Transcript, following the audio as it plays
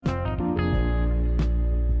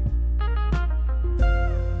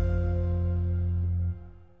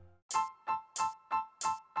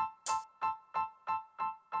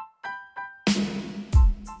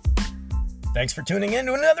Thanks for tuning in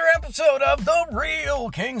to another episode of The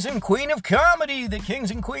Real Kings and Queen of Comedy. The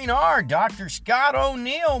Kings and Queen are Dr. Scott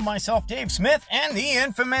O'Neill, myself, Dave Smith, and the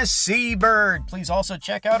infamous Seabird. Please also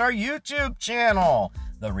check out our YouTube channel,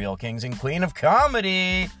 The Real Kings and Queen of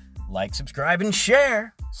Comedy. Like, subscribe, and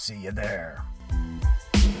share. See you there.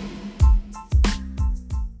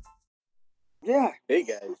 Yeah. Hey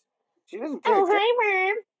guys. She doesn't Oh,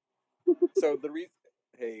 hi, Worm. So the reason.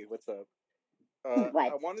 Hey, what's up?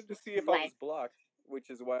 What? I wanted to see if I was blocked, which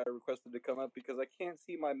is why I requested to come up because I can't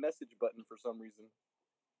see my message button for some reason.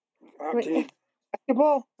 Okay.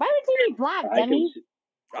 Basketball? Why would you be blocked, dummy?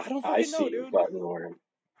 I don't I fucking know, see your dude. button, Warren.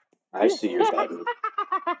 I see your button.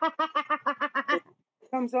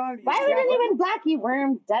 Comes on. Why would anyone block you,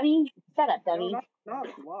 Worm? Dummy. Shut up, No, dummy. not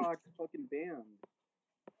blocked. Fucking banned.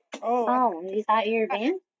 Oh, you thought you were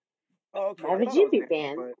banned? Okay. Why would you be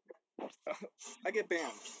banned? I get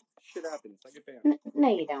banned. Shit happens. I get banned. No,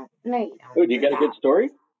 you don't. No, you don't. Oh, do you got a good story?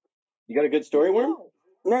 You got a good story, Worm?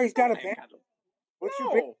 No, he's got a band. What's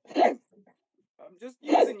your band? I'm just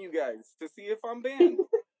using you guys to see if I'm banned.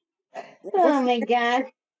 Oh, my God.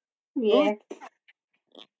 Yeah.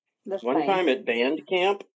 That's One fine. time at band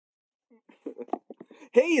camp.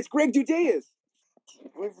 Hey, it's Greg Dudeus.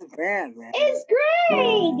 What's the band, man? It's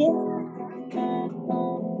Greg!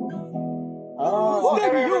 Oh,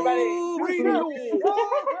 Welcome, everybody. Radio.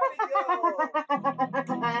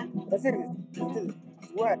 Listen,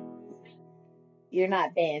 what? You're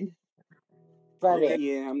not banned. Love it.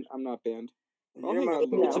 Yeah, I'm not banned. You're my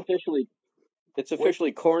No. It's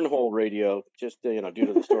officially cornhole radio, just due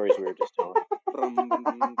to the stories we were just telling.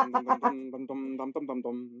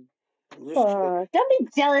 Don't be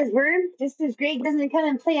jealous, Worm. Just because Greg doesn't come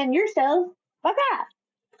and play on your show. Fuck off.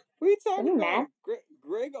 What are you Don't talking be about? mad.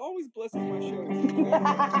 Greg always blesses my shows.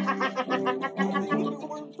 I think if it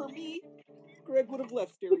weren't for me, Greg would have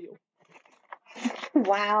left stereo.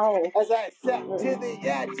 Wow. As I step to the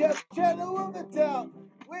edge of the shadow of the town,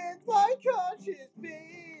 with my conscience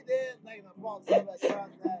beating like the pulse of a drum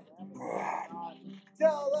that on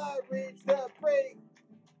till I reach the break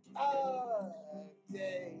of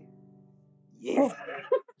day. Yeah.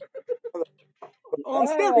 On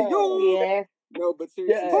stereo. Yeah. No, but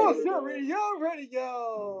seriously. Oh, Seabird,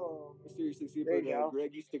 radio. seriously, There you Seabird, go.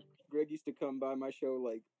 Greg used to come by my show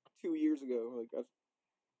like 2 years ago. Like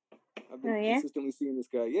I've been Oh, yeah? consistently seeing this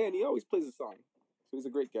guy. Yeah, and he always plays a song. So he's a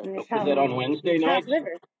great guy. Is that on Wednesday Top night?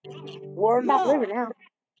 liver. Warren, Top liver now.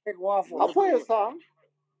 big waffle. I'll play a song.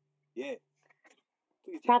 Yeah.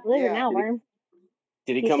 Please do. Top liver Yeah. now, Worm.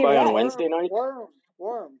 Did he You come see by what? on Wednesday night? Worm.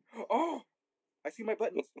 Oh, I see my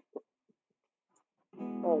buttons.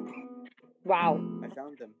 Oh, Wow. I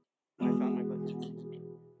found them. I found my buttons.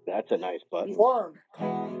 That's a nice button. Worm.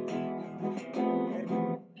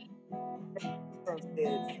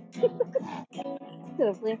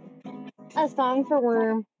 Lovely. A song for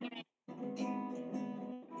Worm.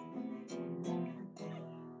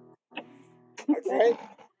 Okay.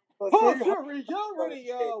 Oh,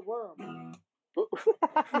 Radio, Worm.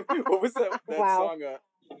 What was that Wow. song?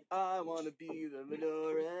 I wanna be the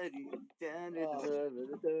minority.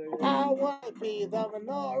 I want to be the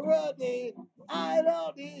minority. I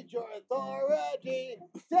don't need your authority.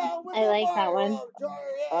 Down with I the like that one.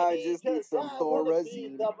 majority, I just need 'cause some I wanna Thorazine.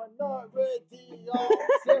 be the minority on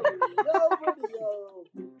stereo radio.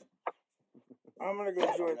 I'm gonna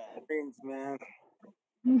go join the Greens, man.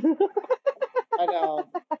 I know.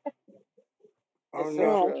 Oh It's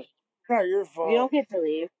no, true. it's not your fault. You don't get to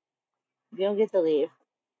leave. You don't get to leave.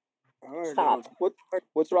 I'm gonna Stop.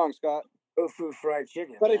 What's wrong, Scott? go food fried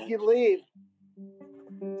chicken. But man. if you leave,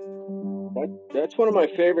 That's one of my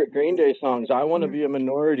favorite Green Day songs. I want to be a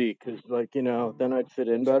minority because, then I'd fit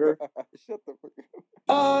in better. Shut the fuck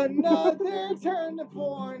up. Another turning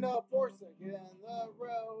point, a force again the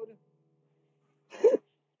road.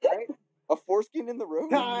 Right? A foreskin in the road?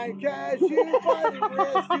 Time cash you by the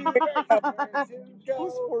wrist, you ready to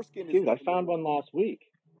Whose go. foreskin is Dude, I that? found one last week.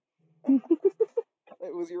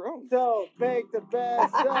 It was your own. So make the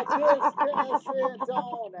best of this mess and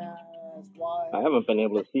don't ask why. I haven't been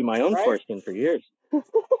able to see my own Right? foreskin for years.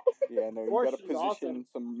 Yeah, no, you Force gotta is position awesome.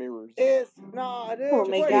 some mirrors. It's not a Oh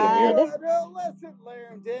my question, God. but a lesson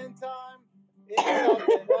learned in time. It's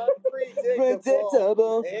something unpredictable.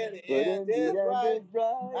 Predictable. In the But in end, the it's end, right. it's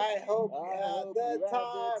right. I hope you I had hope the you had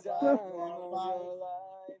time the of time your of life. your life.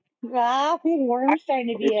 Ah, Worm's trying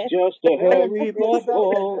to be It's just a Really? hairy It's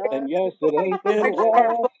butthole, something and yes, it ain't been unpredictable.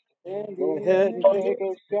 washed. In Go the ahead and end, take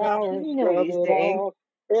a it's shower right. and You know what scrub he's it saying. off.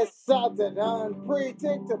 It's something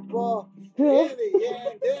unpredictable. In the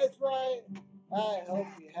end, it's right. I hope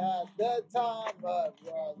you had the time of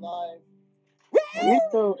your life.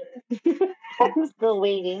 I'm still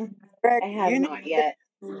waiting. Greg, I have you need not yet.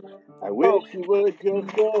 I wish you would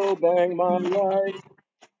just go bang my life.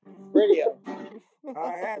 Radio.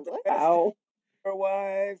 I have the best Wow. for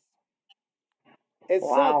wives. It's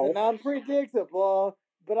Wow. something unpredictable,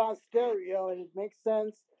 but on stereo, and it makes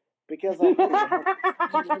sense because I heard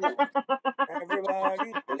it.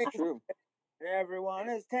 Everybody That's thinks true. everyone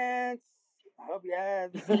is tense. I hope you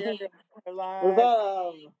had the stereo for Was lives.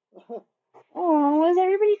 that Oh, was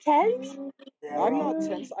everybody tense? Yeah, I'm well, not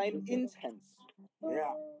tense. I'm intense.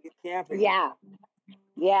 yeah, he's camping. Yeah.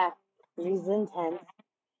 Yeah. He's intense.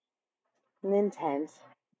 And intense.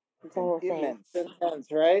 It's a whole thing. Immense.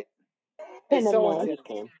 intense, right? And It's so immense. intense.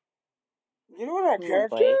 Came. You know what our Oh,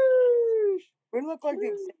 character? boy. We look like the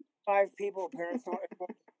exact 5 people parents don't ever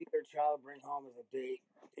want to see their child bring home as a date.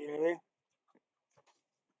 You know what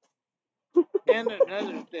I mean? And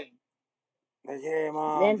another thing. Like, hey,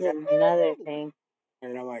 mom. That's another thing.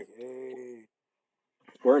 And I'm like, hey.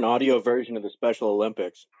 We're an audio version of the Special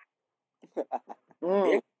Olympics.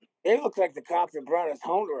 Mm. They look like the cops that brought us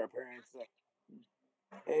home to our parents. Like,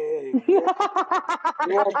 hey, you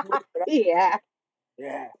won't prove it up. Yeah.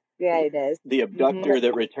 Yeah. Yeah, it does. The abductor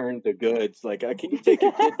that returned the goods. Like, can you take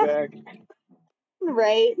your kid back?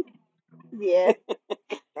 Right? Yeah.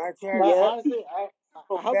 Our But character. Yep. honestly, I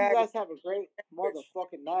hope you guys have a great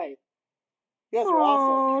motherfucking night. You guys are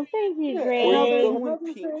awesome. Oh, thank you, Yeah, Where you Greg. going, another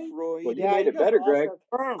Pink thing. Floyd? Well, you Yeah, made you it guys better, are Greg.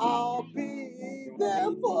 awesome. I'll be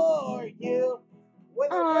there for you. When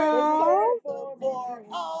the rain Aw. starts to pour,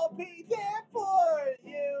 I'll be there for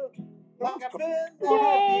you. Like I've been there before,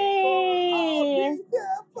 I'll Yay. be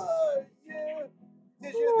there for you.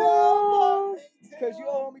 Did you there Aw. for me too? Because you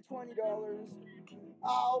owe me $20.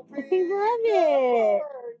 I'll I be love there it.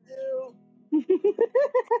 for you.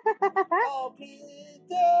 I'll be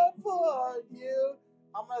there for you.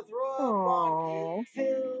 I'm gonna throw up on Aw. you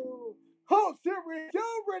too. Host Radio.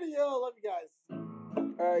 Love you guys.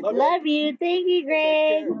 All right, Love Greg. Love you. Thank you, Take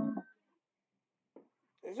Greg. care.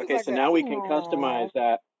 This is Okay, like so that. now we can Aw. customize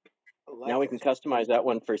that. I like Now we this. can customize that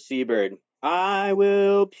one for Seabird. I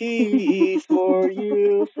will pee for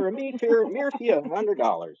you for a mere fee of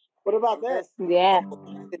 $100. What about this? Yeah.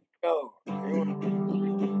 Go.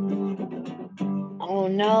 Oh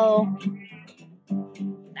no.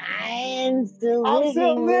 I'm still I'm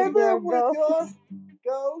still living with your living with your ghost.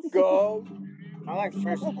 ghost. Go. I like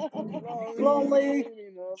fresh. Slowly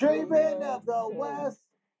dreaming of the West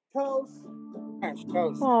Coast. French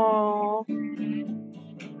toast. Aww.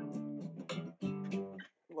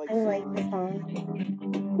 Like I like the Seabird.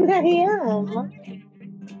 song. I am.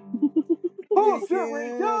 Host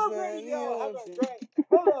Radio. Have a great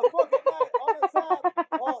motherfucking night on the side.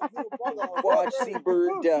 Oh, you motherfucker. Watch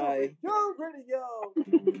Seabird die. Radio.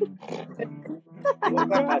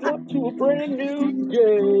 Welcome up to a brand new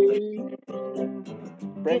day.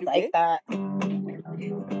 Brand You new like gay? that.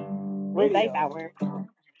 We like that Radio. one.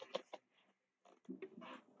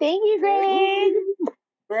 Thank you, Greg.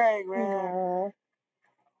 Greg, man. Aw.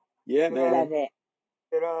 Yeah, man. Love it.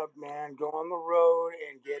 Get up, man. Go on the road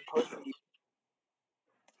and get pussy.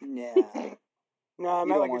 Nah. No, I You meant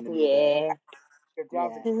don't like want a to do that. Yeah. good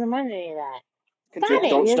job. Nah. He doesn't want to do that. Just Got it.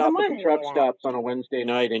 don't He stop doesn't at the want to truck do stops on a Wednesday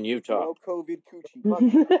night in Utah. No COVID coochie.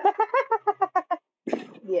 that.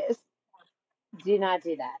 Yes. Do not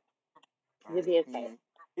do that. You'll be okay.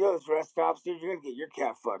 You know, those rest stops, dude, you're gonna get your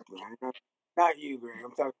cat fucked, man. Not you, Greg.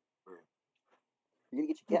 I'm talking to Greg. You're gonna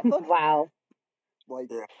get your cat fucked? Wow. Like,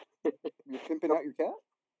 Yeah. you're pimping out your cat?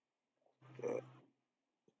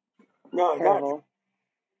 No, Terrible.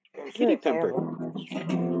 Kitty pimper. Terrible.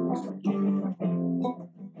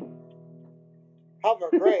 Have a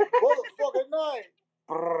great motherfucking night.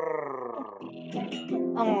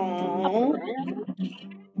 Aww.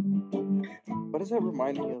 What does that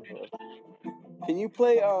remind me of? Can you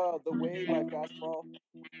play The Way by Fastball?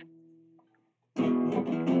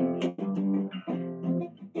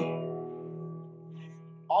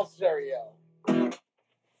 On stereo.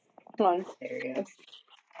 On stereo.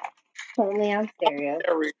 Only on stereo.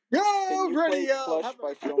 There we go. Can you play Radio. Plush Have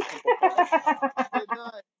by a Stone Temple Pilots? good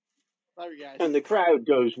night. Love you guys. And the crowd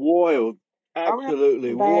goes wild.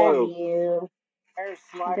 Absolutely Love wild. you. Fire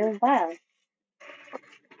slider. Goes wild.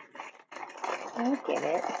 I get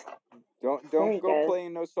it. There Don't he go goes.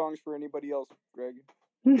 playing those songs for anybody else, Greg.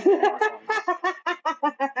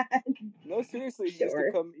 No, seriously, he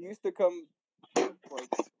Sure. used to come like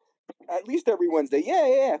at least every Wednesday.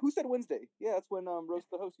 Yeah. Who said Wednesday? Yeah, that's when Roast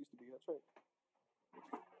the Host used to be. That's right.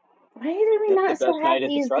 Why do we That's not the still best have night at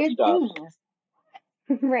the these truck good stops.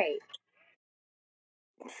 things? Right.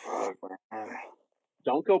 Fuck, man.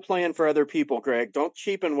 Don't go playing for other people, Greg. Don't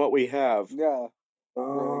cheapen what we have. Yeah.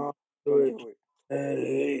 Oh, Wait.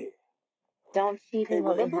 hey. Don't cheat Hey, in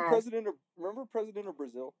what we remember have. President of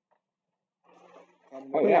Brazil?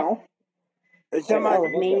 Oh yeah. No. It's Hey, I somebody. Oh, forgot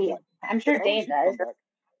about maybe. that. I'm sure I wish Dave he'd come does.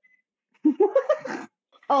 back.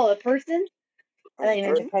 Oh, a person? I thought you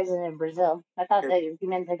meant the Mhm. president of Brazil. I thought that you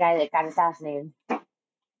meant the guy that got assassinated.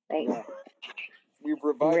 Like, No. We've in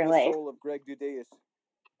revived real the life. soul of Greg Dudeus.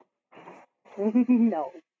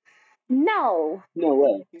 No. No. No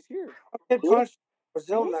way. He's here. Get Who? punched.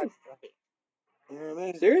 Brazil Yes. nuts. You know what I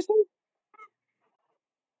mean? Seriously?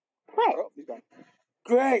 What? Oh, he's gone.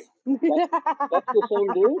 Great. That's the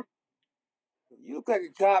same dude? You look like a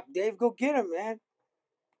cop. Dave, go get him, man.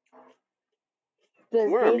 Does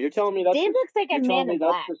Worm, Dave, you're telling me that's Dave looks like a you're telling man me in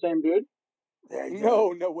that's black. the same dude? Yeah, he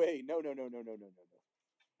does. No way. No.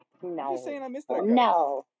 I'm No. just saying I missed that guy.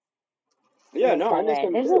 No. Yeah, Miss no, I that miss guy.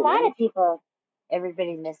 him There's too, a lot man. of people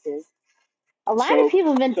everybody misses. A lot So- of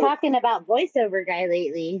people have been so- talking about voiceover guy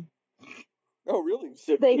lately. Oh, really?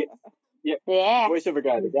 So, Like, yeah. voiceover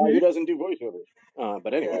guy, the guy who doesn't do voiceovers.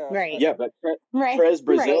 But anyway, Right. yeah, but Right. Prez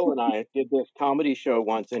Brazil Right. and I did this comedy show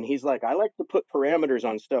once, and he's like, I like to put parameters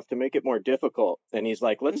on stuff to make it more difficult. And he's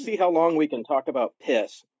like, let's see how long we can talk about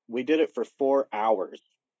piss. We did it for 4 hours.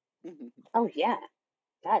 Oh, yeah.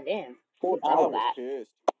 God damn. 4 I hours. was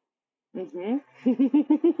pissed.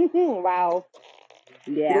 Mm-hmm. Wow.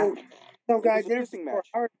 Yeah. Some It guy was a did it pissing for match.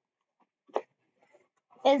 4 hours.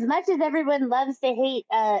 As much as everyone loves to hate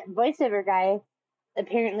voiceover guy,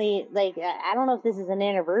 apparently, like, I don't know if this is an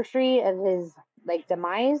anniversary of his, like,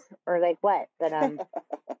 demise or, like, what, but,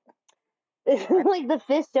 like the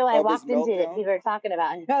fifth show I Of his walked into that meltdown? people are talking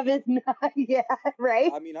about. Of his, yeah,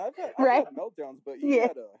 right? I mean, I've Right. had meltdowns, but he Yeah.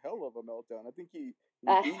 had a hell of a meltdown. I think he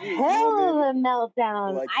A beat his hell woman. of a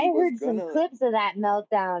meltdown. like I he was heard some gonna- clips of that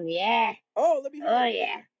meltdown. Yeah. Oh, let me hear Oh, it.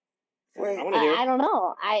 yeah. Wait, I want to hear. I don't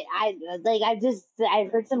know. I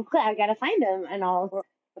heard some clip. I gotta find them and I'll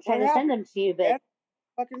try to send them to you. But That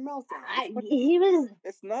fucking meltdown.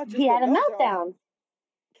 It's not just he had a meltdown. meltdown.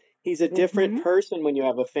 He's a different person when you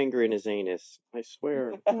have a finger in his anus. I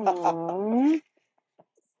swear. Aw.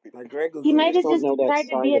 Like Greg will He get might it. have don't just know that tried to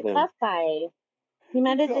side be a of him. tough guy. He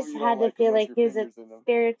might have Tell just me you had don't to like him feel once like your he was a finger's in him.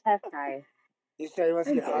 stereotype guy. He said he wants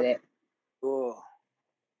I to get get out. it. Cool.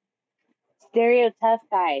 Stereo tough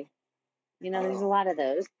guy. You know, there's a Oh. lot of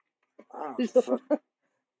those. I don't fuck.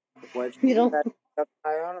 What, You don't got that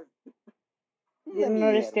high on him? you don't know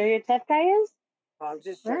what a stereo tough guy is? I'm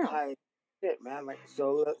just like Wow. high shit, man. Like,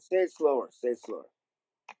 so say it slower. Say it slower.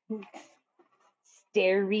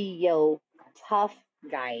 Stereo tough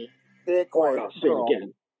guy. Say it quiet. Oh, say it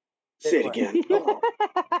again. Say it again. Oh,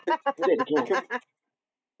 say it again.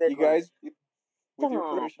 Say it You quiet. guys, with your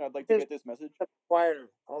Stop. permission, I'd like to get this message. Quieter.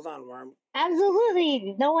 Hold on, Worm.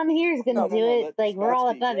 Absolutely. No one here is gonna No, do it. let Like we're Scott all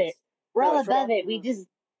speak. above it. Let's- We're all let's above try- it. We just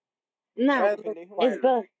Try no. a little It's quieter.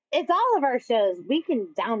 both. It's all of our shows. We can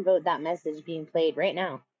downvote that message being played right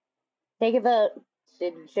now. Take a vote.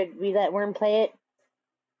 Should we let Worm play it?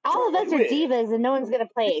 All of us are divas, and no one's gonna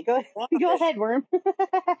play it. Go ahead, Worm.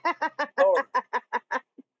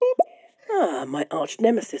 My arch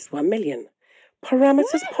nemesis, 1 million.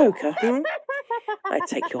 Parameters poker, I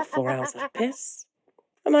take your 4 hours of piss,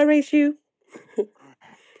 and I raise you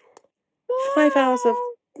 5 hours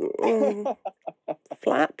of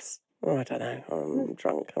flaps. Oh, I don't know. I'm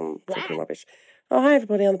drunk. I'm talking rubbish. Oh, hi,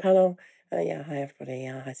 everybody on the panel. Yeah, hi, everybody.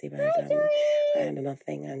 Yeah, hi, Seabird. And another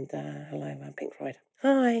thing. And hello, I'm Pink Floyd.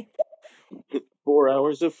 Hi. 4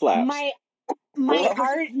 hours of flaps. My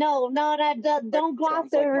art. No, don't gloss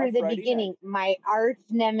Sounds like over my the Friday beginning. My arch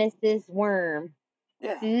nemesis, Worm.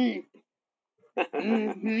 Yeah. Mm-hmm. Oh, that's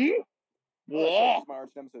Yeah. just my arch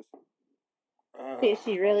nemesis. Is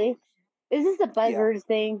she really? Is this a buzzword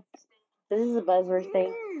thing? This is a buzzword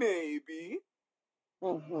thing. Maybe.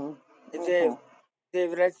 Mm-hmm. Hey,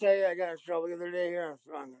 David, I tell you, I got in trouble the other day here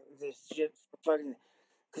on this shit fucking.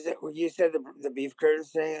 Because when you said the beef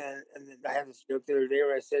curtains thing, and I had this joke the other day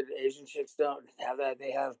where I said Asian chicks don't have that;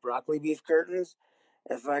 they have broccoli beef curtains.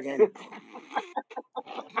 And fucking,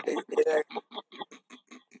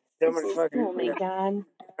 someone So fucking. Oh my god!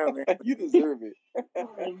 Oh, man. You deserve it. Oh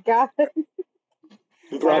my god!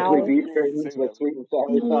 Broccoli Wow. beef Say curtains with that. sweet and sour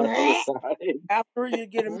sauce on the side. After you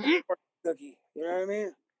get a cookie, you know what I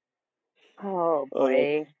mean? Oh Oh,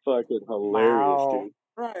 boy! fucking hilarious, Wow. dude.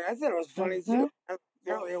 Right, I thought it was funny too.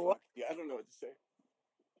 Apparently it was. Yeah, I don't know what to say.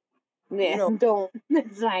 Yeah, You know- don't.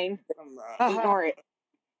 It's fine. I'm not. Ignore it.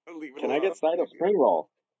 I'll leave it Can I alone. get side of spring roll?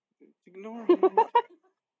 Ignore him.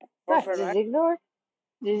 What? Pork Just ignore.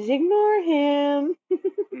 Just ignore him.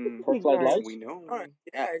 Pork side lights? We know. All right.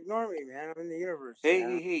 Yeah, ignore me, man. I'm in the universe. Hey,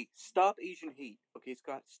 man. hey, hey! Stop Asian hate, Okay,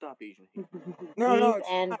 Scott, stop Asian hate. No, Beef it's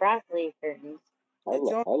and not. broccoli curtains. I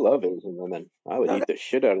It's all love Asian women. I would no. eat the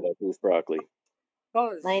shit out of that beef broccoli.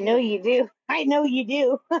 That's I know you do. I know you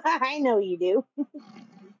do. I know you do.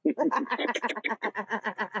 How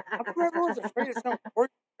come everyone's afraid of some Korean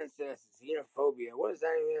princess? Xenophobia. What does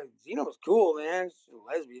that even mean? Xeno's cool, man. She's a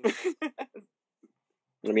lesbian.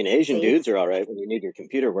 I mean, Asian See? dudes are all right when you need your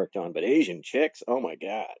computer worked on, but Asian chicks, oh my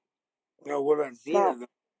god. No, what about Xena? Well, though?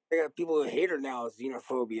 They got people who hate her now.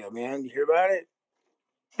 Xenophobia, man. You hear about it?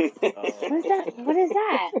 what's that? What is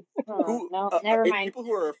that? Oh, Who? no, never mind. People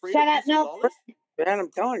who are afraid Shut of up. Lucy No. Lawless? Man,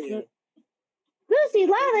 I'm telling you. Lucy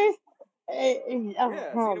Lawless. Oh,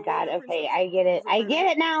 Yeah, oh Xena God. Warrior Okay, Princess. I get it. Who's I afraid of get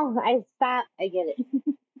her? it now. I stop. I get it.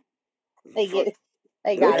 I get it.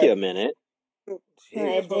 I Took got you it. a minute. I did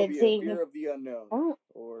Xenophobia, see. fear of the unknown, Oh,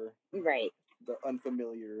 or right. the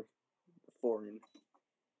unfamiliar, foreign.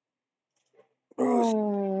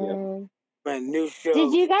 Oh. My new show.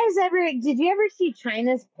 Did you ever see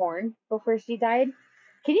China's porn before she died?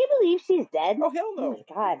 Can you believe she's dead? Oh hell Oh no! my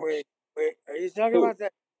God. Wait. Are you talking Who? about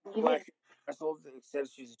that You black wrestle that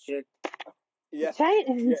says she's a chick? Yeah, China.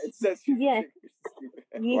 yeah. It says she's Yeah. stupid.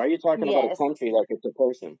 Why are you talking about a Yes. country like it's a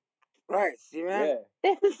person? Right. See, man.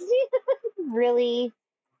 Yeah. Really?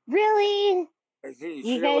 Really? Like, dude,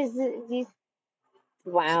 You sure guys,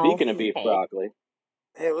 wow. Speaking of beef Okay. broccoli,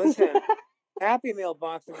 Hey, listen. Happy Meal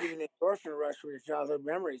box will give you an endorphin rush from your childhood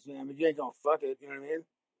memories, man. But you ain't gonna fuck it. You know what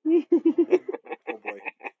I mean? Oh boy.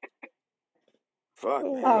 Fuck,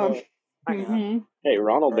 man. Um, I know. mhm. hey,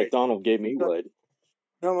 Ronald Right. McDonald gave me wood.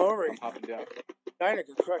 Come over. I'm hopping down. China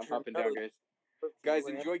could crush I'm your hopping down, nose. guys.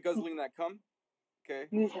 Guys, enjoy guzzling that cum. Okay.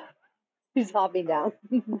 He's hopping down.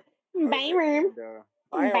 Bye, worm. And,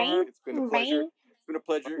 bye, Bye. Arm. It's been a pleasure. Bye. It's been a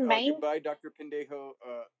pleasure. Bye. Goodbye, Dr. Pendejo,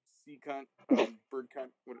 sea cunt, bird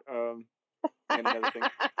cunt, and another thing.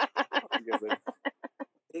 I'll see you guys later.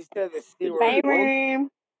 He said the C Bye, word. worm.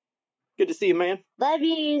 Good to see you, man. Love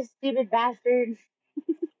you, stupid bastard.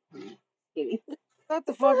 Kidding. What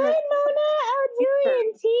the Oh, fuck? hi, Mona. Oh,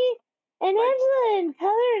 Julian, T, and Like- Angela, and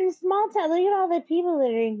Color, and Small Town. Look at all the people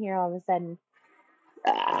that are in here all of a sudden.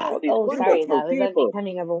 All these Oh, sorry, wonderful that was people.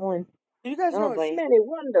 becoming of a one. You guys know Oh, boy. Many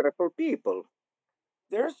wonderful people.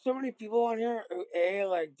 there's so many people on here who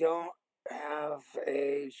like don't have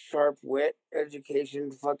a sharp wit,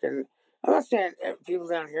 education, fucking. I'm not saying people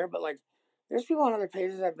down here, but like, there's people on other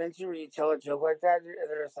pages I've been to where you tell a joke like that, and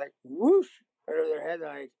they're just like whoosh right over their head,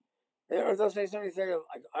 like, or they'll say something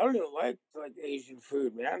like, I don't even like Asian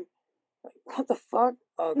food, man. Like, what the fuck?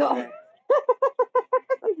 Okay. No.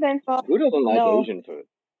 Then, Who doesn't like No. Asian food?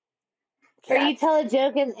 or you Cats. tell a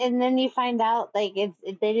joke and then you find out like they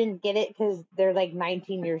didn't get it because they're like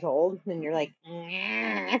 19 years old, and you're like,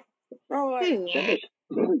 No, like,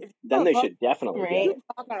 Then they should definitely Right. get it.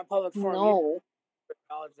 talk on a public forum. You no.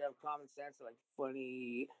 knowledge they have common sense, like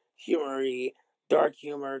funny, humory, dark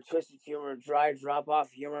humor, twisted humor, dry drop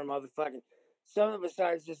off humor, motherfucking something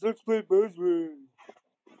besides just let's play buzzword.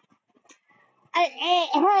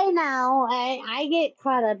 Hey, now I get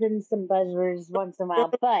caught up in some buzzwords once in a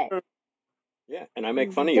while, but Yeah, and I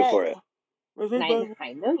make fun of you for it.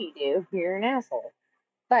 I know you do. You're an asshole,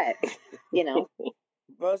 but you know,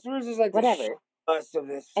 Buzzwords is like whatever. the bust of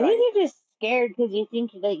this I site. think you're just scared because you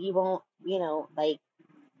think that you won't, like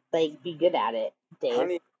be good at it, Dave.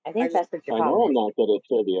 Honey, I think I that's what your I know problem I'm not good at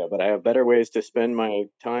trivia, but I have better ways to spend my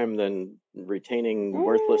time than retaining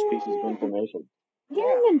worthless pieces of information. is.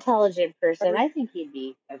 You're an intelligent person. Every- I think you'd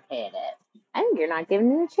be okay at it. I think you're not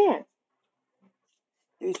giving it a chance.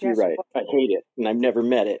 You're right. I hate it, and I've never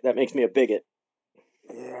met it. That makes me a bigot.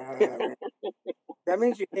 Yeah, that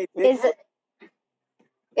means you hate Is Bigfoot.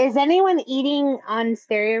 is anyone eating on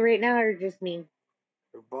stereo right now, or just me?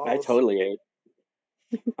 Your balls. I totally ate.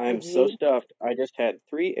 I'm Did so you? stuffed. I just had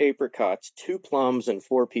 3 apricots, 2 plums, and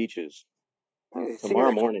 4 peaches.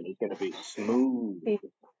 Tomorrow morning is going to be smooth.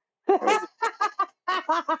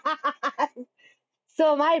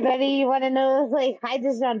 So my buddy, you want to know? Like, I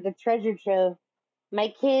just found the treasure trove.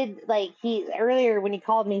 My kid, like, he earlier when he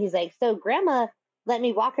called me, he's like, "So Grandma let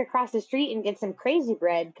me walk across the street and get some crazy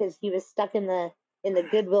bread because he was stuck in the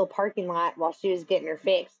Goodwill parking lot while she was getting her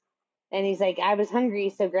fix." And he's like, "I was hungry,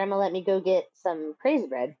 so Grandma let me go get some crazy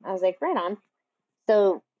bread." I was like, "Right on."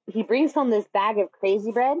 So he brings home this bag of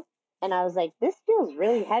crazy bread, and I was like, "This feels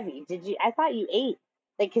really heavy. Did you? I thought you ate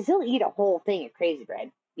like, cause he'll eat a whole thing of crazy bread,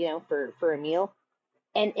 you know, for a meal."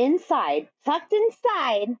 And inside, tucked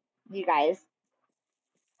inside, you guys,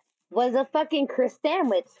 was a fucking Chris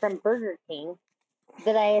sandwich from Burger King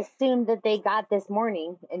that I assumed that they got this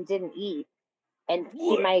morning and didn't eat. And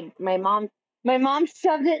my mom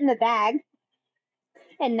shoved it in the bag,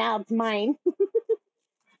 and now it's mine.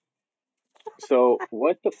 So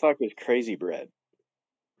what the fuck is crazy bread?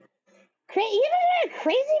 You know what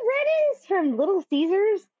crazy bread is from Little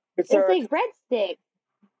Caesars? It's It's like breadsticks.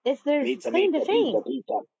 It's their claim to fame.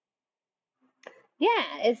 Pizza. Yeah,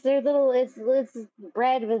 it's their little. It's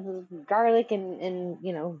bread with garlic and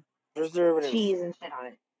preservatives. cheese and shit on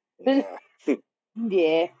it. Yeah.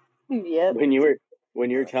 Yeah. Yep. When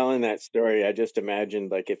you were telling that story, I just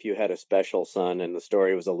imagined like if you had a special son and the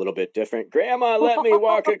story was a little bit different. Grandma let me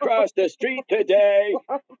walk across the street today.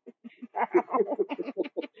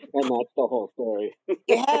 And that's the whole story. You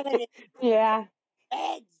have any Yeah.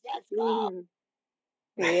 eggs? Let's go.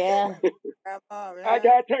 Yeah. Grandma, man. I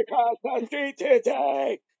got to cross the street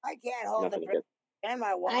today. I can't hold Nothing the again. and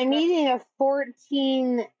my walker. I'm eating a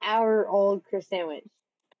 14-hour-old Chris sandwich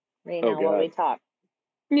right now while we talk.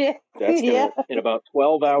 Yeah. That's Yeah. gonna in about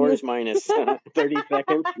 12 hours minus 30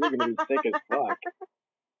 seconds, you're gonna be sick as fuck.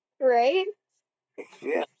 Right?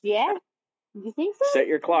 Yeah. Yeah. You think so? Set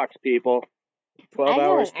your clocks, people. 12 I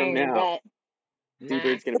hours got from an iron now, gut.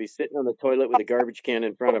 Seabird's gonna be sitting on the toilet with a garbage can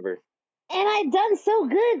in front of her. And I've done so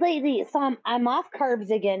good lately. So I'm off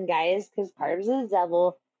carbs again, guys, because carbs is the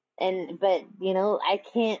devil. But I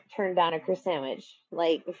can't turn down a Chris sandwich.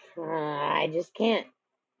 Like I just can't.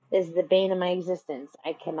 This is the bane of my existence.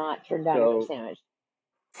 I cannot turn down a Chris sandwich.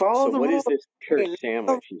 Follow So the what rule. is this Chris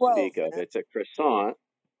sandwich you speak of? It's a croissant.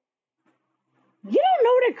 You don't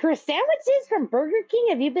know what a Chris sandwich is from Burger King?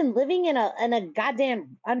 Have you been living in a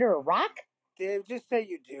goddamn under a rock? Dave, just say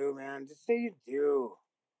you do, man. Just say you do.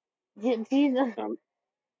 Do you know?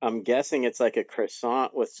 I'm guessing it's like a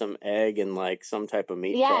croissant with some egg and like some type of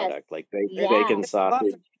meat product, like bacon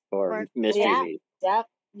sausage or mystery meat.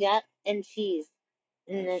 Yep, and cheese.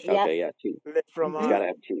 And then, Okay, yeah, cheese. From you gotta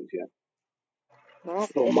have cheese, yeah. Well,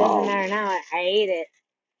 it doesn't matter now. I ate it.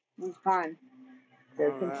 It's fine.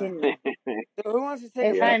 So continue. So who wants to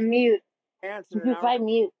take if I mute. If I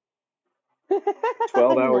mute.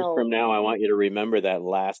 12 hours from now, I want you to remember that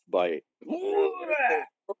last bite.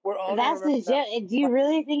 That's the joke. Do you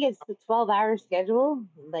really think it's the 12-hour schedule?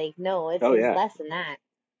 Like, no, it's less than that.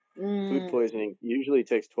 Food poisoning usually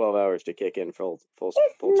takes 12 hours to kick in full It's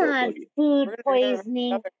not food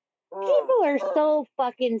poisoning. People are so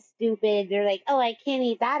fucking stupid. They're like, oh, I can't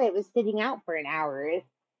eat that. It was sitting out for an hour.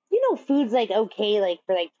 Food's like okay, like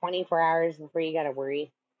for like 24 hours before you gotta worry.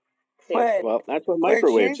 Well, that's what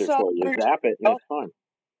microwaves are for. You zap it and it's fun.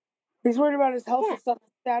 He's worried about his health and stuff.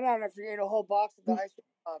 Sat out after you ate a whole box of the ice cream.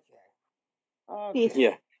 Okay.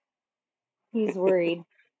 Yeah. He's worried.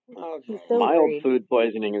 Okay. So mild food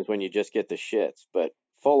poisoning is when you just get the shits, but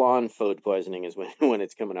full-on food poisoning is when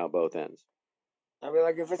it's coming out both ends. I mean,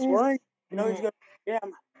 like if it's worrying, he's gonna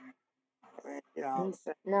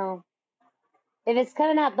No. If it's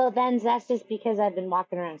coming out both ends, that's just because I've been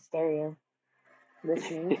walking around stereo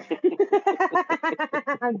listening.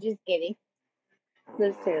 I'm just kidding.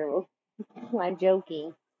 That's terrible. I'm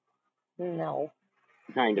joking. No.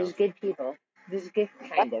 Kind of. There's good people. There's good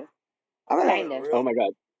kind of. Kind of. Oh my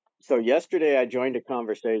god. So yesterday I joined a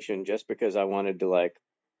conversation just because I wanted to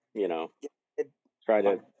try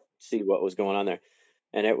to see what was going on there.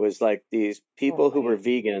 And it was like these people who were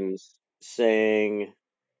vegans saying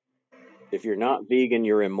if you're not vegan,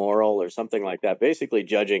 you're immoral or something like that, basically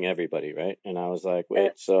judging everybody, right? And I was like,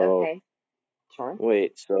 wait, okay. Sure.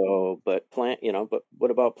 Wait, but but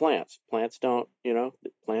what about plants? Plants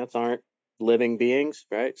plants aren't living beings,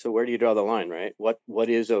 right? So where do you draw the line, right? What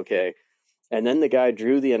is okay? And then the guy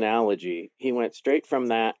drew the analogy. He went straight from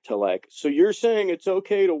that to so you're saying it's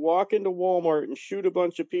okay to walk into Walmart and shoot a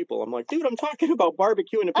bunch of people. I'm like, dude, I'm talking about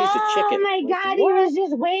barbecuing a piece of chicken. Oh my God, he was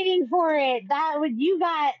just waiting for it.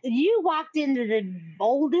 You walked into the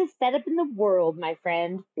boldest setup in the world, my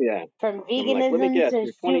friend. Yeah. From veganism let me guess, to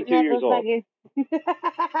you're 22 shooting years up a old. fucking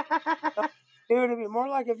Dude, it'd be more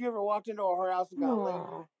like if you ever walked into a whorehouse and got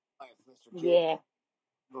laid. Yeah.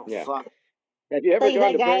 Oh, yeah. Fuck. Have you ever like gone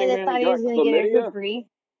that to guy Burning that Man thought and he was got gonna get it chlamydia? for free?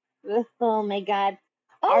 Oh my God.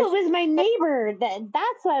 Oh, it was my neighbor.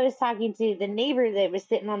 That's who I was talking to. The neighbor that was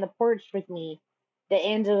sitting on the porch with me. That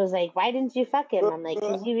Angela was like, "Why didn't you fuck him?" I'm like,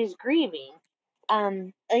 "Cause he was grieving." Yeah,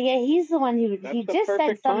 he's the one who That's he the just said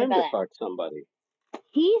perfect something time about to it. fuck somebody.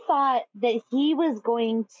 He thought that he was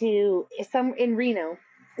going to in Reno.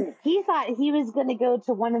 He thought he was going to go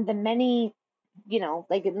to one of the many,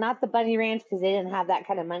 like not the Bunny Ranch because they didn't have that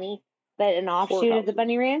kind of money, but an offshoot of the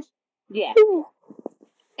Bunny Ranch. Yeah.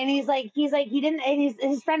 And he's like, he didn't, and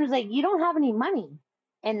his friend was like, you don't have any money.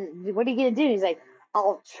 And what are you going to do? He's like,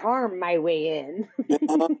 I'll charm my way in.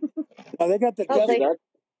 No, they got the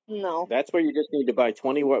no. That's where you just need to buy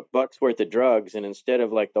 $20 worth of drugs, and instead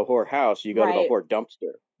of like the whore house, you go to the whore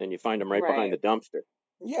dumpster, and you find them right behind the dumpster.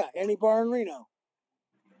 Yeah, any bar in Reno.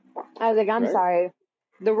 I was like, I'm Right. sorry.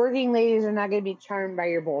 The working ladies are not going to be charmed by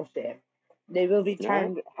your bullshit. They will be No.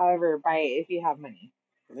 charmed, however, by if you have money.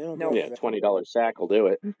 They don't No. go Yeah, for that. $20 sack will do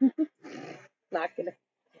it. Not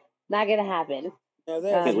gonna happen. No,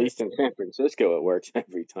 they At have least in San Francisco, it works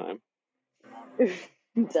every time.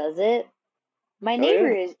 Does it? My Oh,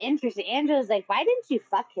 neighbor yeah. is interested. Angela's like, why didn't you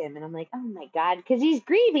fuck him? And I'm like, oh my god, because he's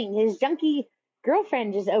grieving. His junkie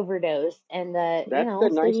girlfriend just overdosed, and That's you know,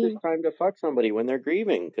 the so nicest time to fuck somebody, when they're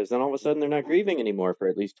grieving, because then all of a sudden they're not grieving anymore for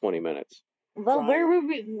at least 20 minutes. well, where were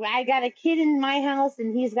we? I got a kid in my house,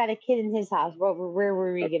 and he's got a kid in his house. Where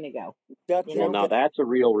were we gonna go? duct You tape. Well, know, now that's a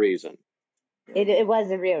real reason. it was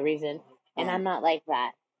a real reason, and Right. I'm not like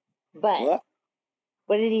that. But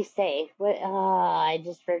what did he say? What? I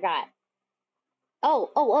just forgot.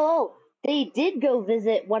 Oh! They did go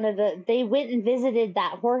visit one of the. They went and visited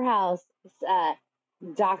that whorehouse,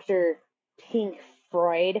 Dr. Pink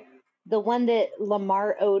Freud, the one that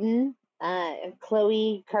Lamar Odom,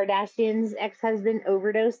 Khloe Kardashian's ex-husband,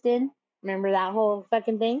 overdosed in. Remember that whole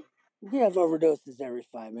fucking thing? You have overdoses every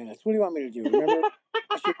 5 minutes. What do you want me to do? Remember?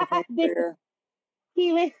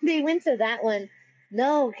 They went to that one.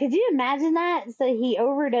 No, could you imagine that? So he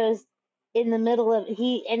overdosed in the middle of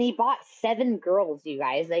he bought 7 girls, you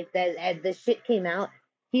guys. Like the shit came out.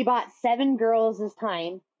 He bought 7 girls this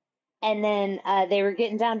time, and then they were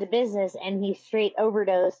getting down to business, and he straight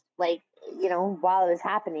overdosed, like, you know, while it was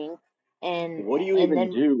happening. And What do you even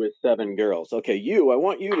then do with 7 girls? Okay, I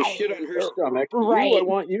want you to shit on her stomach. I right.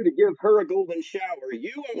 want you to give her a golden shower. I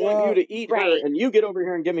want you to eat her, Right. and you get over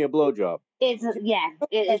here and give me a blowjob. It's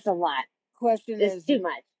it's a lot. Question It's is too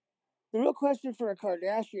much. the real question for a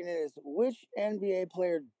Kardashian is, which NBA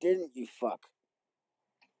player didn't you fuck?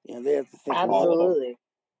 You know, they have to think All of them. Absolutely.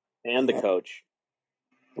 And the coach.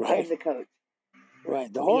 right. And the coach.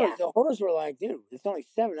 Right. The Yeah. whores were like, dude, it's only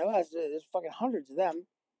 7 of us. There's fucking hundreds of them.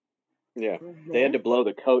 Yeah. They had to blow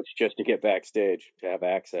the coach just to get backstage, to have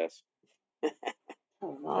access. A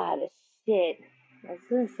lot of shit. I was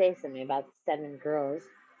gonna say something about the 7 girls.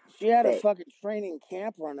 She had a but- fucking training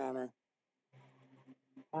camp run on her.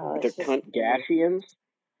 Oh, The it's just Kardashians.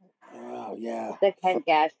 Oh, yeah. the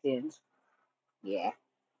Kardashians. Yeah,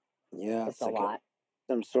 Yeah. it's a like lot.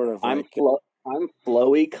 some sort of I'm like. I'm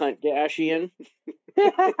Floey Kardashian.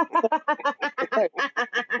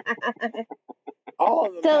 All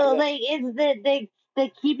of them. So like it's the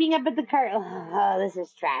Keeping Up with the Oh, this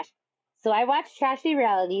is trash. So I watched trashy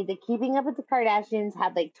reality. The Keeping Up with the Kardashians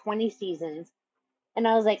had like 20 seasons, and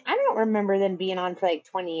I was like, I don't remember them being on for like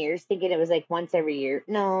 20 years, thinking it was like once every year.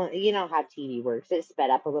 No, you know how TV works. It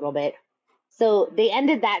sped up a little bit. So they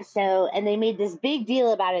ended that show, and they made this big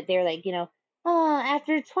deal about it. They're like, you know, oh,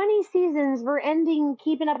 after 20 seasons, we're ending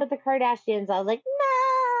Keeping Up with the Kardashians. I was like,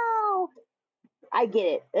 no, I get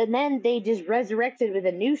it. And then they just resurrected with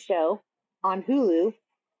a new show on Hulu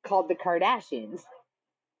called The Kardashians.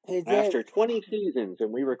 Hey, Dave, After 20 seasons,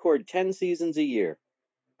 and we record 10 seasons a year.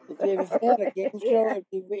 Dave, if they had a game show,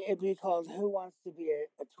 it'd be called "Who Wants to Be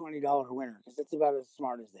a $20 Winner?" Because it's about as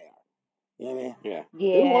smart as they are. You know what I mean? Yeah.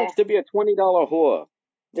 Yeah. Who wants to be a $20 whore?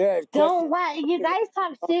 Don't let you guys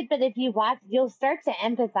talk shit, but if you watch, you'll start to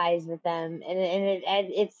empathize with them, and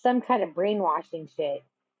it's some kind of brainwashing shit,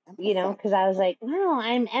 you know? Because I was like, no,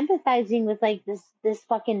 I'm empathizing with like this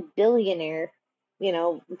fucking billionaire, you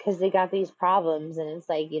know, because they got these problems, and it's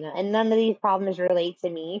like, you know, and none of these problems relate to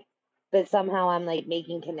me, but somehow I'm like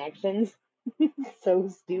making connections. So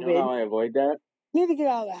stupid. You know how I avoid that? You need to get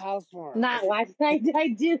out of the house more. Not watching. I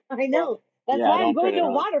do. I know. That's Yeah, why I'm don't going turn to it a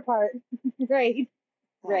on. water park. Right.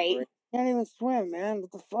 Right. Can't even swim, man.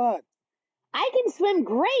 What the fuck? I can swim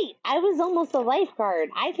great. I was almost a lifeguard.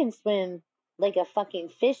 I can swim like a fucking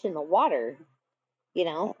fish in the water. You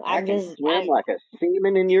know, I can swim like a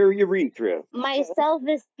semen in your urethra. My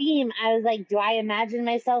self-esteem, I was like, do I imagine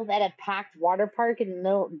myself at a packed water park in the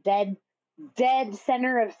middle, dead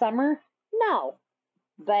center of summer? No.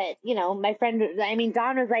 But, you know, my friend, I mean,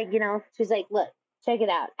 Dawn was like, you know, she's like, look, check it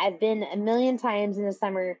out. I've been a million times in the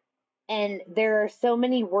summer, and there are so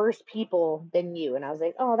many worse people than you. And I was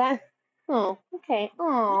like, oh, okay.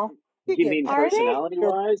 Oh. You mean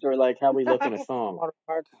personality-wise, or like how we look in a song? Water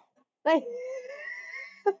park. Like,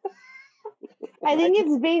 I think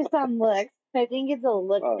it's based on looks. I think it's a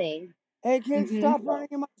look thing. Hey, kids, Mhm. stop running.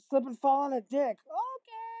 You might slip and fall on a dick.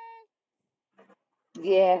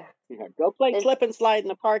 Yeah. Go play slip and slide in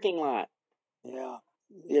the parking lot. Yeah.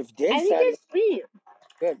 If Dave I think said it's sweet.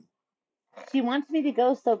 good. She wants me to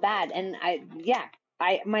go so bad, and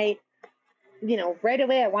right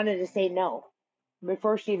away I wanted to say no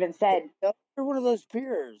before she even said. You're one of those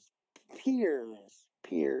peers.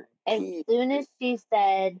 Peer. As soon as she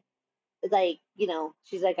said, like, you know,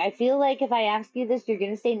 she's like, I feel like if I ask you this, you're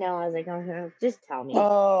gonna say no. I was like, oh, just tell me.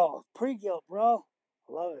 Oh, pre-guilt, bro.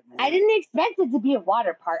 Love it, man. I didn't expect it to be a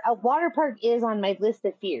water park. A water park is on my list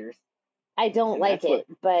of fears. I don't like it,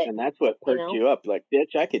 but And that's what perked know? you up. Like,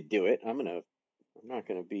 bitch, I could do it. I'm not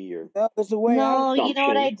gonna be your. No, there's a way out. No, you know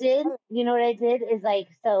what I did? You know what I did is like,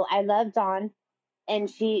 so I love Dawn, and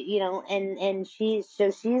she, you know, and she's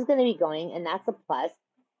gonna be going, and that's a plus.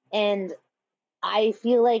 And I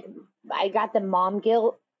feel like I got the mom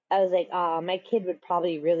guilt. I was like, oh, my kid would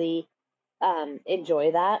probably really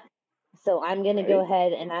enjoy that. So I'm gonna go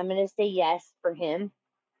ahead and I'm gonna say yes for him.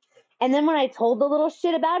 And then when I told the little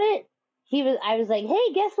shit about it, I was like,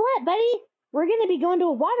 hey, guess what, buddy? We're gonna be going to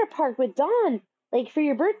a water park with Dawn, like for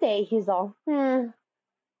your birthday. He's all, I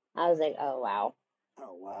was like, oh wow.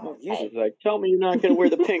 Oh wow. Okay. He's like, tell me you're not gonna wear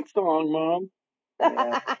the pink thong, Mom.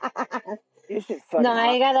 Yeah. You should fucking. No,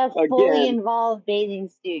 I got a fully Again. involved bathing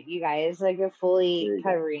suit, you guys, like a fully There you go.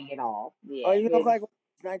 covering it all. Yeah, Oh, you look like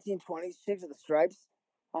 1920s chicks with the stripes.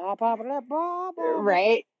 right,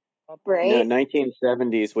 No, right.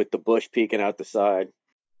 1970s with the bush peeking out the side.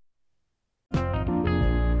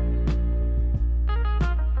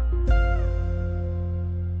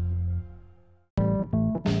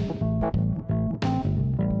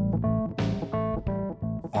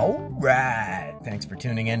 All right. Thanks for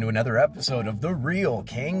tuning in to another episode of The Real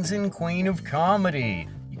Kings and Queen of Comedy.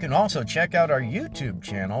 You can also check out our YouTube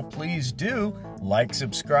channel. Please do like,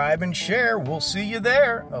 subscribe, and share. We'll see you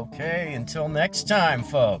there. Okay, until next time,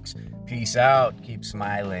 folks. Peace out. Keep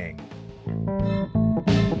smiling.